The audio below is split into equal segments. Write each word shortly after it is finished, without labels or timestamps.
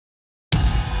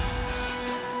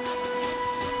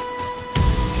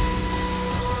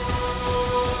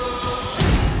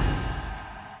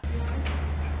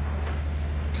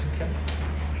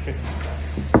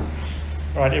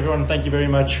All right, everyone, thank you very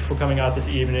much for coming out this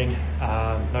evening.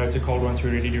 No, it's a cold one, so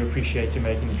we really do appreciate you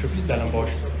making the trip to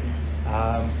Stellenbosch.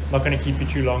 Not going to keep you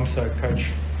too long, so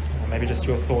Coach, maybe just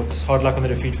your thoughts. Hard luck on the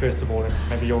defeat, first of all, and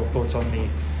maybe your thoughts on the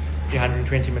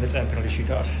 120 minutes and penalty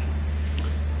shootout.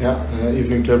 Yeah,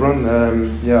 evening to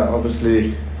everyone. Yeah,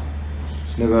 obviously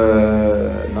it's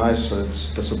never nice. It's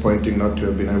disappointing not to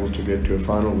have been able to get to a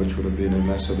final, which would have been a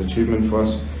massive achievement for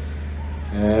us.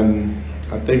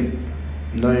 I think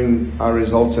knowing our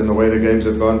results and the way the games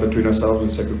have gone between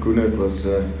ourselves and Sekhukhune, it was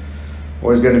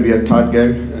always going to be a tight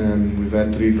game. We've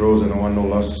had 3 draws and a 1-0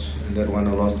 loss, and that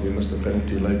 1-0 loss we missed a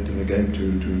penalty late in the game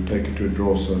to take it to a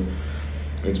draw. So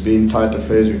it's been tight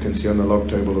affairs. You can see on the log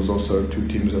table there's also 2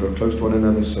 teams that are close to one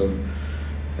another. So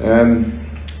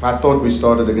I thought we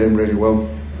started the game really well,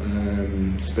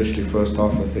 especially first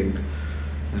half, I think.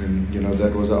 And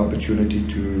that was our opportunity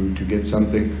to get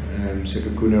something.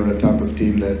 Sekhukhune are a type of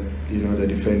team that they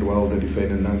defend well, they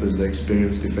defend in numbers, they're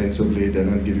experienced defensively, they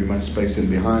don't give you much space in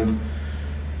behind.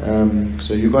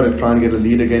 So you've got to try and get a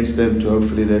lead against them to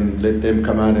hopefully then let them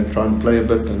come out and try and play a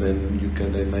bit, and then you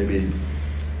can then maybe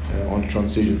on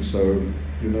transition. So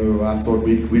I thought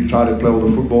we tried to play all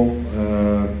the football.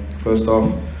 First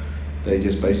off, they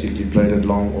just basically played it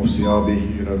long off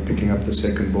CRB, picking up the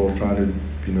second ball, trying to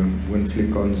win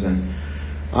flick-ons, and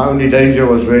our only danger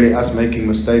was really us making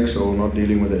mistakes or not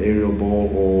dealing with the aerial ball,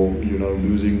 or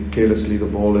losing carelessly the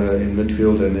ball in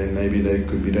midfield, and then maybe they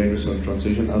could be dangerous on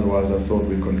transition. Otherwise, I thought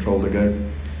we controlled the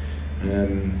game,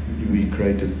 and we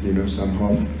created some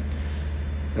half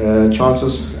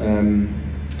chances.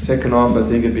 Second half, I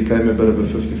think it became a bit of a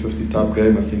 50-50 type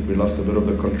game. I think we lost a bit of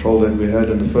the control that we had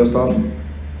in the first half,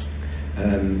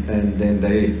 and then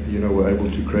they were able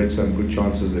to create some good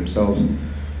chances themselves.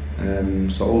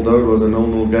 So although it was a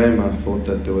 0-0 game, I thought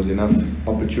that there was enough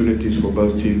opportunities for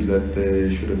both teams that there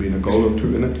should have been a goal or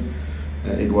 2 in it.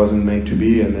 It wasn't meant to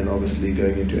be, and then obviously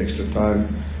going into extra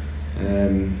time,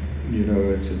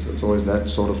 it's always that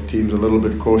sort of team's a little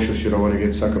bit cautious. You don't want to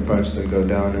get sucker punched and go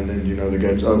down, and then the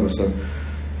game's over. So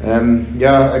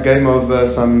yeah, a game of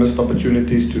some missed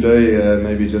opportunities today,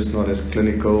 maybe just not as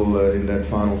clinical in that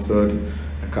final third.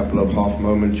 A couple of half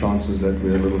moment chances that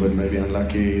we're a little bit maybe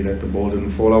unlucky that the ball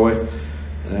didn't fall our way.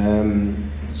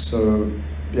 So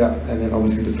yeah, and then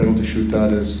obviously the penalty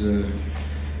shootout is,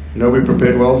 we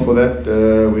prepared well for that.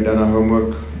 We done our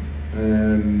homework.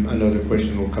 I know the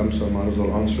question will come, so I might as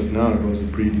well answer it now. It was a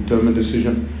predetermined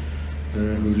decision.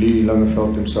 Lee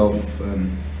Langeveld himself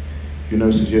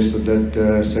suggested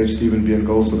that Sage Steven be in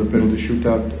goals for the penalty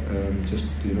shootout. Just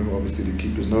obviously the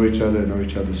keepers know each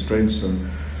other's strengths. So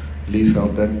Lee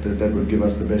felt that that would give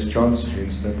us the best chance,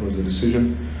 hence that was the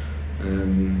decision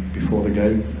before the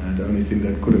game. The only thing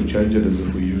that could have changed it is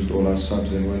if we used all our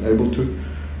subs and weren't able to.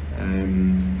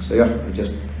 So yeah,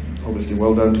 just obviously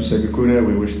well done to Sekhukhune.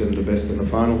 We wish them the best in the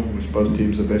final. We wish both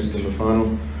teams the best in the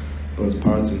final. Both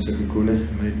Pirates and Sekhukhune.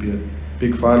 It may be a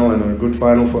big final and a good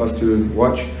final for us to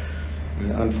watch.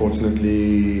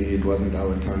 Unfortunately, it wasn't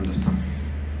our time this time.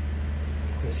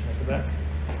 Question at the back.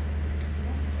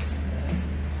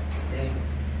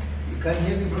 You can't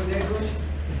hear me from there, Coach?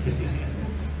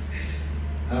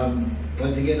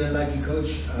 Once again, unlucky,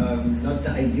 Coach. Not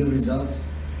the ideal results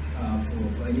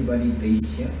for anybody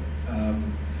based here.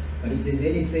 But if there's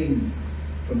anything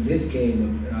from this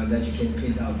game that you can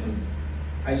print out, because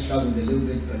I struggled a little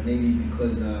bit, but maybe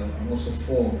because I'm also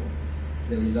for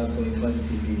the result going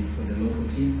positively for the local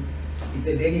team. If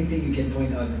there's anything you can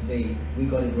point out and say, we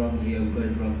got it wrong here, we got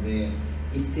it wrong there,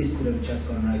 if this could have just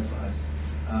gone right for us,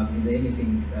 is there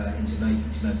anything in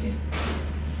tonight's game?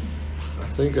 I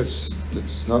think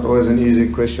it's not always an easy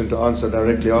question to answer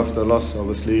directly after a loss.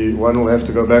 Obviously, one will have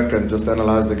to go back and just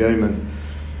analyze the game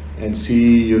and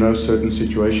see, certain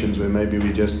situations where maybe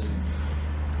we just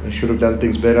should have done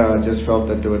things better. I just felt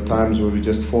that there were times where we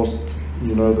just forced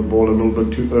the ball a little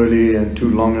bit too early and too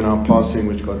long in our passing,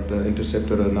 which got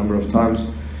intercepted a number of times.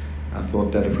 I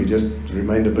thought that if we just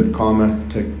remained a bit calmer,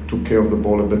 took care of the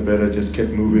ball a bit better, just kept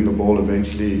moving the ball,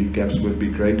 eventually gaps would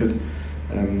be created.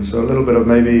 So a little bit of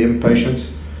maybe impatience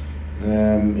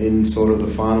in sort of the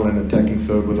final and attacking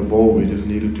third with the ball. We just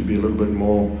needed to be a little bit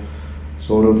more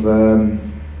sort of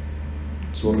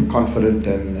confident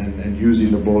and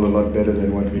using the ball a lot better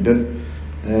than what we did.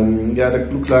 Yeah,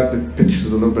 it looked like the pitch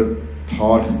was a little bit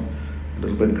hard, a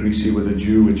little bit greasy with the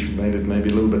dew, which made it maybe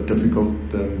a little bit difficult,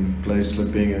 play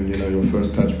slipping, and your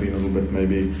first touch being a little bit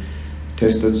maybe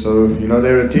tested. So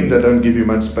they're a team that don't give you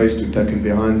much space to attack in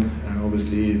behind.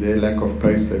 Obviously their lack of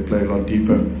pace, they play a lot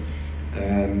deeper,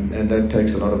 and that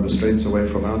takes a lot of the strengths away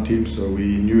from our team. So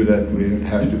we knew that we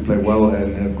have to play well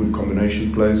and have good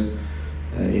combination plays.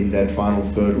 in that final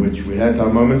third, which we had our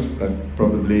moments, but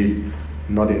probably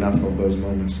not enough of those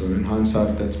moments. So in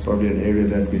hindsight, that's probably an area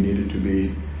that we needed to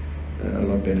be a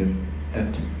lot better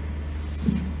at.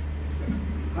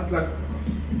 Hard luck.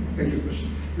 Thank you, Coach.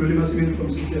 Luli Masimin from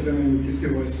CCFM and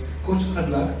TSK Voice. Coach, hard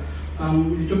luck.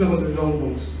 You talked about the long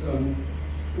balls.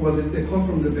 Was it a call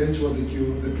from the bench? Was it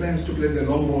the plans to play the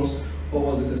long balls, or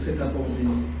was it a setup of the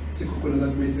Sekhukhune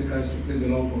that made the guys to play the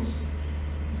long balls?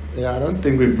 Yeah, I don't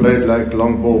think we played like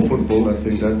long ball football. I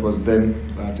think that was then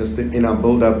just in our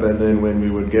build-up, and then when we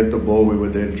would get the ball, we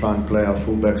would then try and play our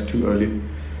fullbacks too early.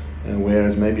 And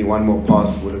whereas maybe one more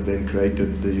pass would have then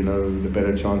created the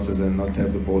better chances and not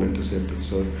have the ball intercepted.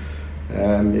 So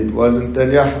it wasn't.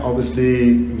 And yeah,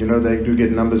 obviously they do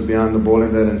get numbers behind the ball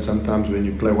in that, and sometimes when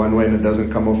you play one way and it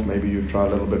doesn't come off, maybe you try a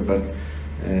little bit, but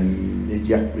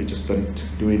we just don't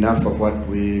do enough of what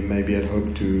we maybe had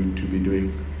hoped to be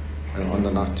doing on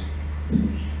the night.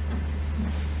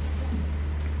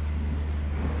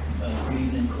 Good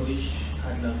evening, Coach.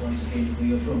 Hard luck once again for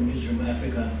you from Newsroom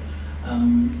Africa.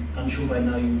 I'm sure by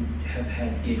now you have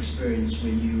had the experience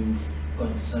when you've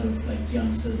got sort of like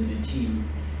youngsters in a team.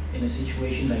 In a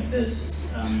situation like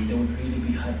this, they would really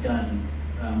be hard done.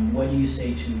 What do you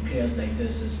say to players like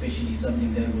this, especially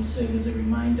something that will serve as a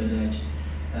reminder that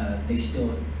there's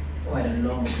still quite a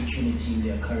long opportunity in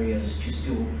their careers to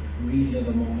still relive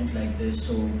a moment like this,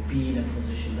 or be in a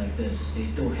position like this? They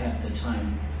still have the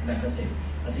time. Like I said,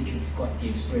 I think you've got the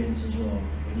experience as well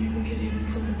when you look at it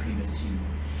from the previous team.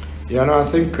 Yeah, no, I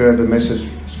think the message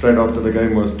straight after the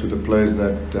game was to the players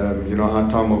that our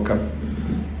time will come.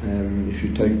 If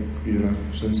you take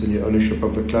since in the ownership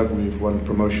of the club, we've won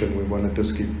promotion, we've won a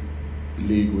district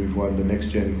league, we've won the next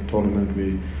gen tournament.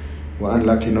 We were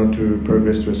unlucky not to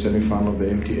progress to a semi-final of the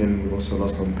MTN. We also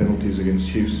lost on penalties against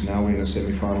Chiefs. Now we're in a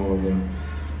semi-final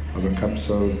of a cup.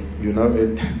 So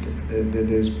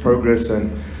there's progress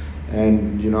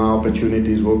and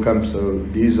opportunities will come. So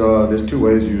there's two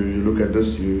ways you look at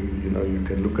this. You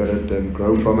can look at it and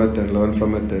grow from it and learn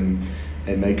from it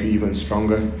and make you even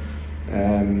stronger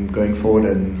going forward,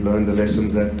 and learn the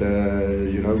lessons that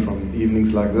from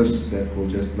evenings like this that will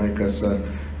just make us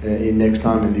in next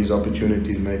time in these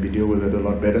opportunities maybe deal with it a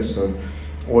lot better. So,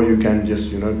 or you can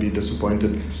just be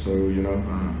disappointed. So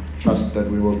trust that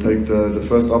we will take the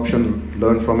first option,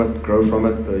 learn from it, grow from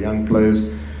it. The young players,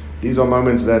 these are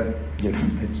moments that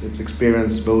it's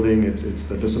experience building. It's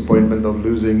the disappointment of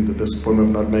losing, the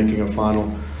disappointment of not making a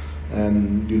final.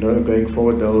 And going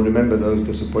forward, they'll remember those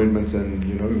disappointments and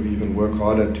even work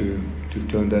harder to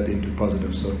turn that into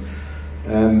positive. So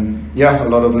a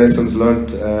lot of lessons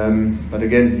learned. But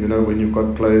again, when you've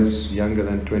got players younger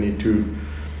than 22,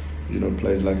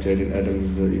 players like Jaden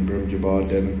Adams, Ibrahim Jabbar,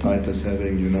 Devin Titus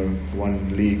having won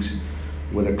leagues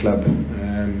with a club,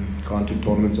 gone to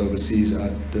tournaments overseas. Our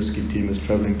district team is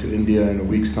travelling to India in a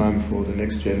week's time for the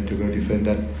next gen to go defend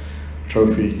that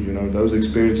trophy. Those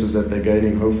experiences that they're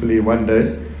gaining, hopefully one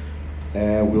day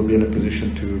we'll be in a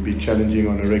position to be challenging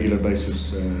on a regular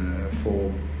basis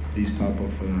for these type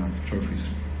of trophies.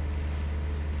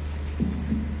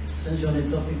 Since you're on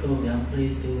the topic of young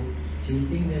players, do you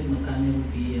think that Makanya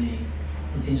will be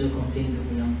a potential contender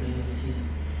for young players this season?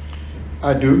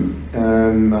 I do.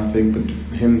 I think but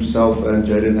himself and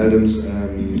Jaden Adams,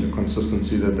 the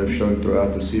consistency that they've shown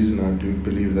throughout the season, I do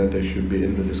believe that they should be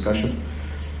in the discussion.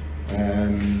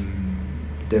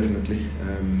 Definitely.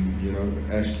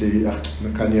 Ashley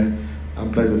Makanya, I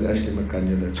played with Ashley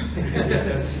Makanya, that's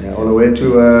all the way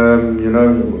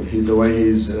to the way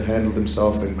he's handled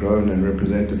himself and grown and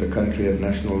represented the country at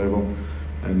national level,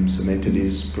 cemented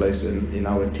his place in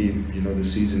our team. The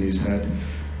season he's had,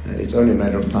 it's only a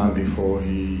matter of time before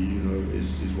he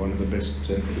is one of the best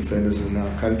central defenders in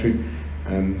our country.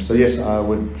 So yes, I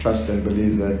would trust and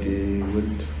believe that he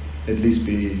would at least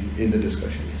be in the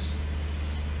discussion. Yes.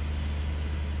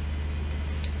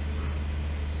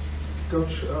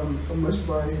 Coach, a miss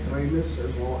by Reynolds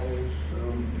as well as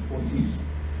Ortiz.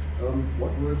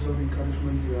 What words of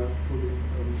encouragement do you have for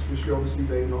them? Especially obviously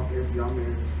they're not as young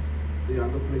as the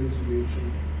younger players you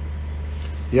mentioned.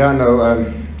 Yeah,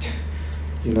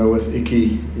 no, with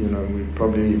Icky,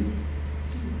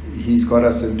 he's got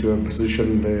us into a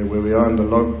position where we are in the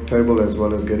log table as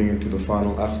well as getting into the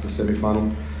final, the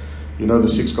semi-final. The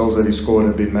 6 goals that he scored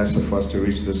have been massive for us to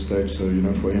reach this stage. So,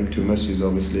 for him to miss, he's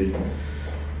obviously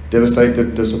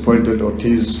devastated, disappointed.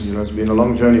 Ortiz, it's been a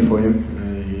long journey for him.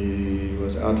 He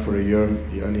was out for a year.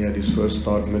 He only had his first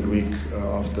start midweek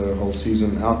after a whole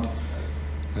season out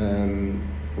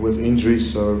with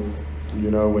injuries. So,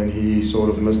 when he sort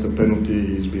of missed the penalty,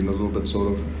 he's been a little bit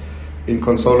sort of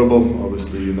inconsolable.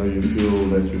 Obviously, you feel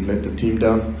that you've let the team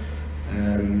down.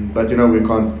 But you know, we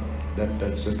can't.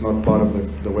 That's just not part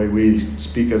of the way we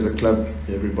speak as a club.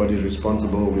 Everybody's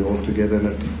responsible. We're all together in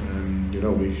it. You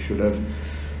know, we should have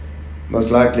most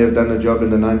likely have done the job in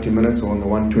the 90 minutes or on the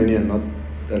 120 and not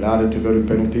allowed it to go to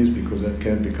penalties, because that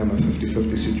can become a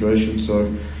 50-50 situation.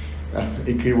 So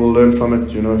Iki will learn from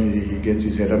it. You know, he gets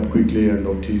his head up quickly, and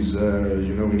Ortiz,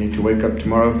 you know, we need to wake up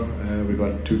tomorrow. We've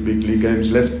got 2 big league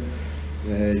games left.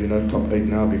 You know, top 8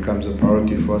 now becomes a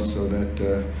priority for us, so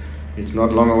that it's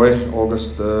not long away.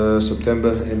 August,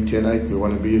 September, MTN 8, we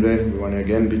want to be there. We want to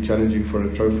again be challenging for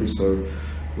a trophy, so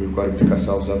we've got to pick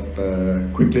ourselves up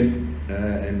quickly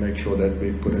and make sure that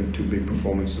we put in 2 big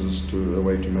performances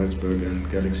away to Maritzburg and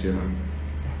Galaxy at home.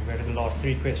 We'll go to the last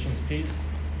 3 questions, please.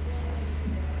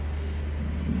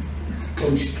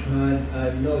 Coach,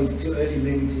 no, it's too early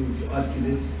maybe to ask you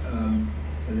this,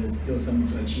 because there's still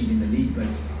something to achieve in the league, but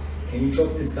can you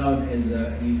chop this down as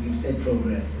you've said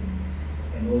progress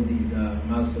and all these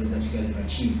milestones that you guys have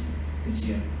achieved this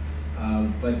year,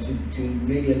 but to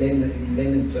maybe in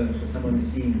layman's terms, for someone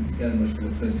who's seeing Stellenbosch for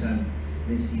the first time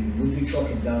this season, would you chalk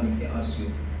it down if they asked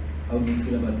you, how do you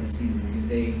feel about this season? Would you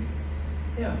say,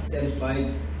 yeah,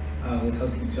 satisfied with how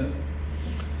things turn?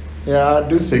 Yeah, I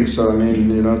do think so. I mean,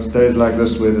 you know, it's days like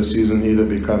this where the season either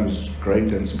becomes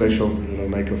great and special, you know,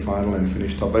 make a final and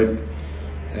finish top 8.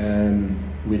 And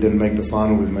we didn't make the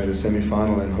final, we've made a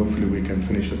semi-final, and hopefully we can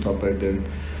finish the top 8. Then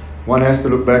one has to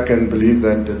look back and believe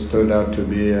that it's turned out to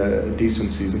be a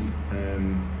decent season.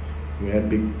 We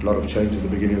had a lot of changes at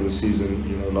the beginning of the season,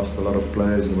 you know, lost a lot of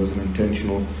players. There was an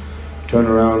intentional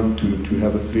turnaround to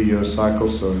have a 3-year cycle.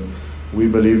 So we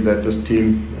believe that this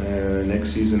team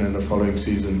next season and the following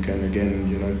season can again,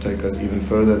 you know, take us even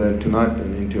further than tonight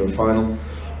and into a final,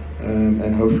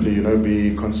 and hopefully, you know,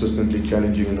 be consistently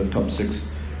challenging in the top 6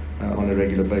 on a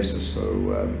regular basis.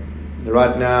 So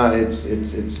right now it's a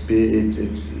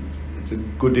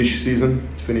goodish season.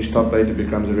 Finish top 8, it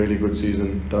becomes a really good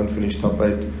season. Don't finish top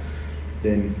 8,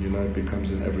 then, you know, it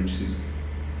becomes an average season.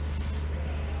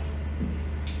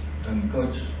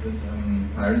 Coach, with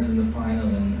Pirates in the final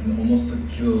and almost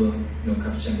secure, you know,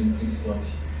 CAF Champions League spot,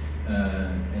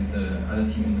 and the other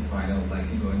team in the final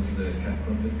likely going to the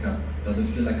Cup, does it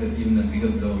feel like even a bigger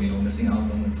blow, you know, missing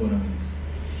out on the tournament?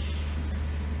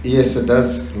 Yes, it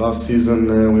does. Last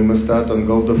season we missed out on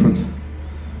goal difference.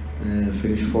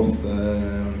 Finished 4th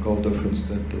on goal difference.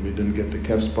 That we didn't get the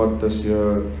CAF spot this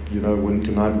year. You know, win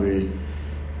tonight.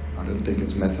 I don't think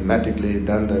it's mathematically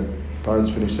done that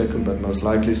Pirates finished 2nd, but most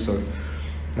likely. So,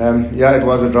 yeah, it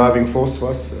was a driving force for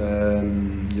us.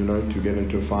 You know, to get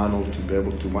into a final, to be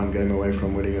able to 1 game away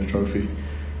from winning a trophy.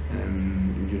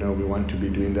 You know, we want to be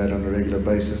doing that on a regular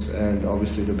basis. And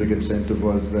obviously, the big incentive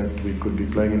was that we could be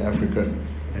playing in Africa,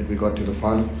 and we got to the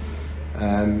final.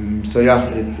 So yeah,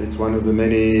 it's one of the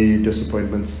many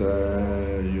disappointments.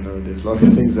 You know, there's a lot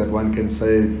of things that one can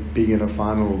say being in a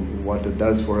final, what it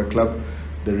does for a club,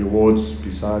 the rewards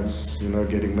besides, you know,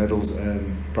 getting medals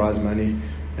and prize money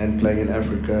and playing in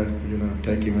Africa, you know,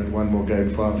 taking it 1 more game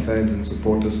for our fans and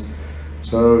supporters.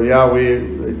 So yeah,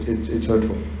 it's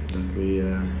hurtful that we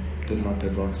did not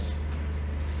advance.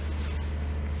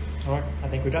 All right, I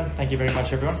think we're done. Thank you very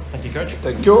much, everyone. Thank you, Coach.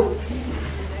 Thank you.